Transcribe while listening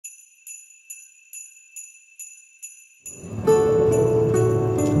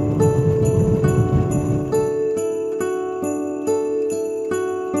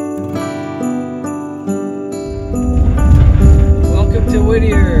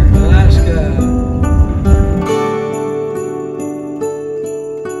Whittier, Alaska.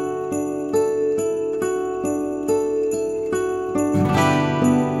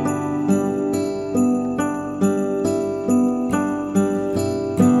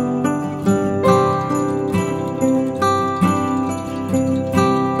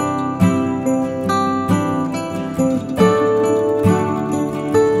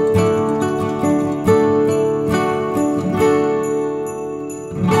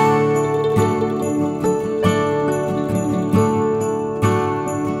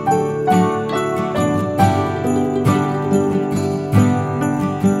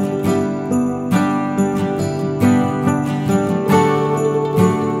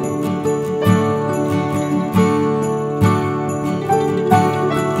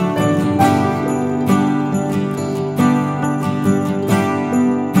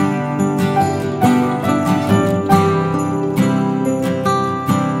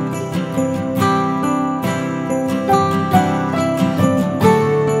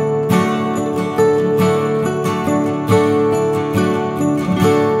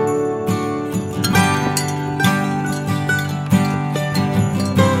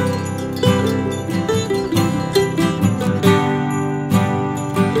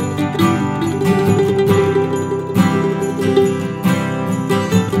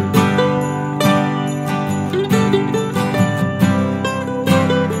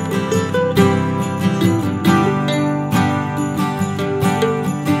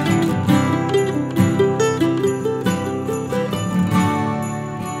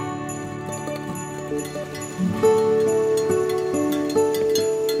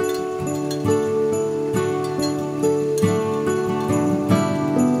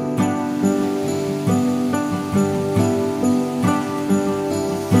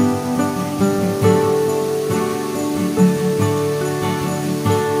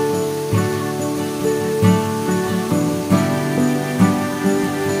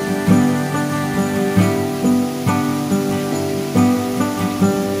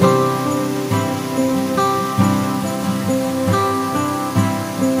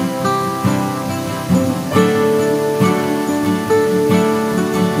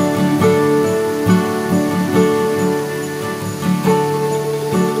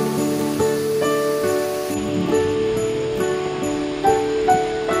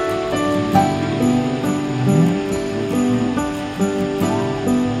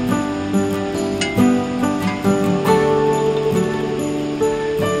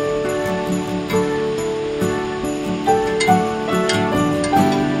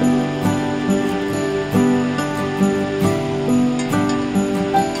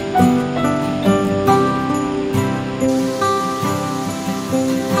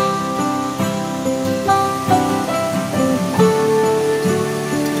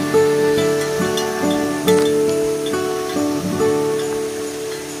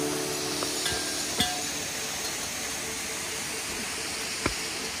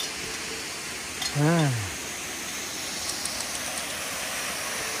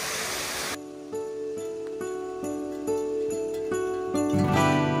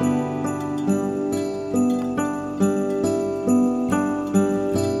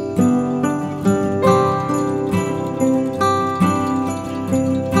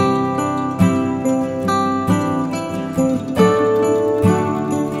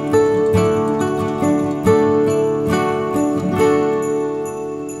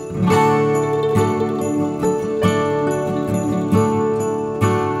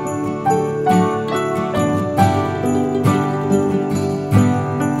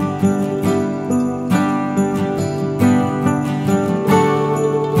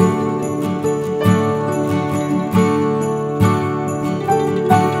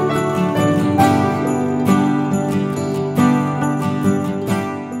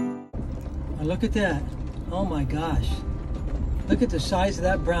 Look at that. Oh my gosh. Look at the size of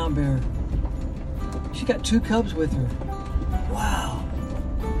that brown bear. She got 2 cubs with her. Wow.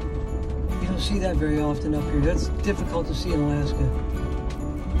 You don't see that very often up here. That's difficult to see in Alaska.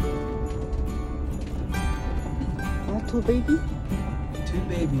 Oh, 2 babies? 2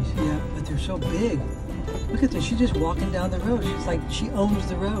 babies, yeah, but they're so big. Look at this, she's just walking down the road. She's like, she owns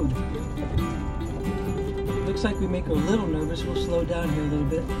the road. Looks like we make her a little nervous. We'll slow down here a little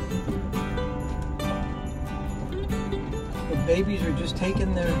bit. The babies are just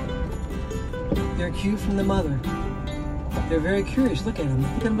taking their cue from the mother. They're very curious. Look at them.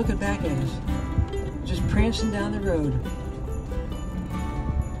 Look at them looking back at us. Just prancing down the road.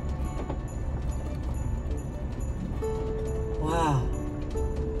 Wow.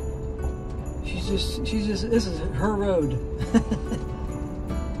 She's just, this is her road.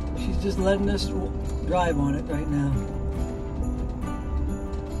 just letting us drive on it right now.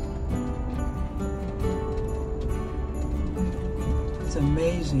 It's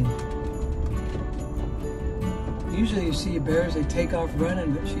amazing. Usually you see bears, they take off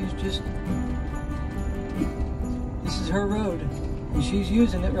running, but this is her road, and she's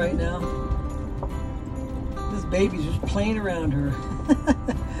using it right now. This baby's just playing around her.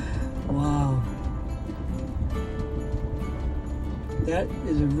 Wow. That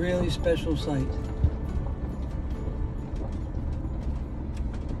is a really special sight.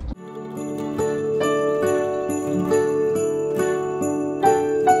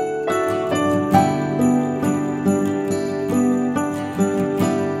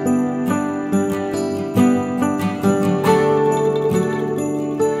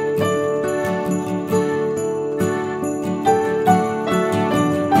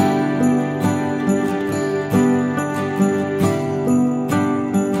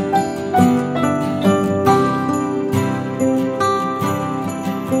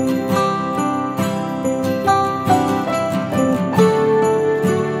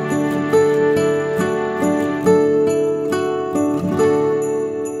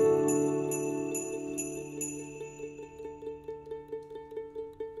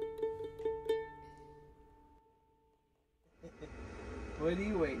 What are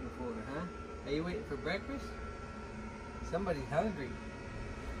you waiting for, huh? Are you waiting for breakfast? Somebody's hungry.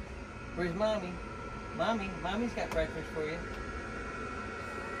 Where's Mommy? Mommy's got breakfast for you.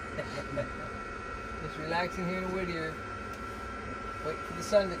 Just relaxing here in Whittier. Wait for the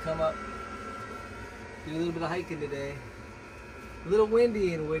sun to come up. Do a little bit of hiking today. A little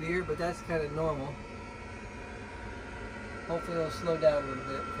windy in Whittier, but that's kind of normal. Hopefully it'll slow down a little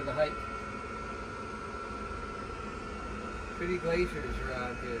bit for the hike. Pretty glaciers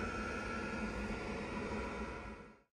around here.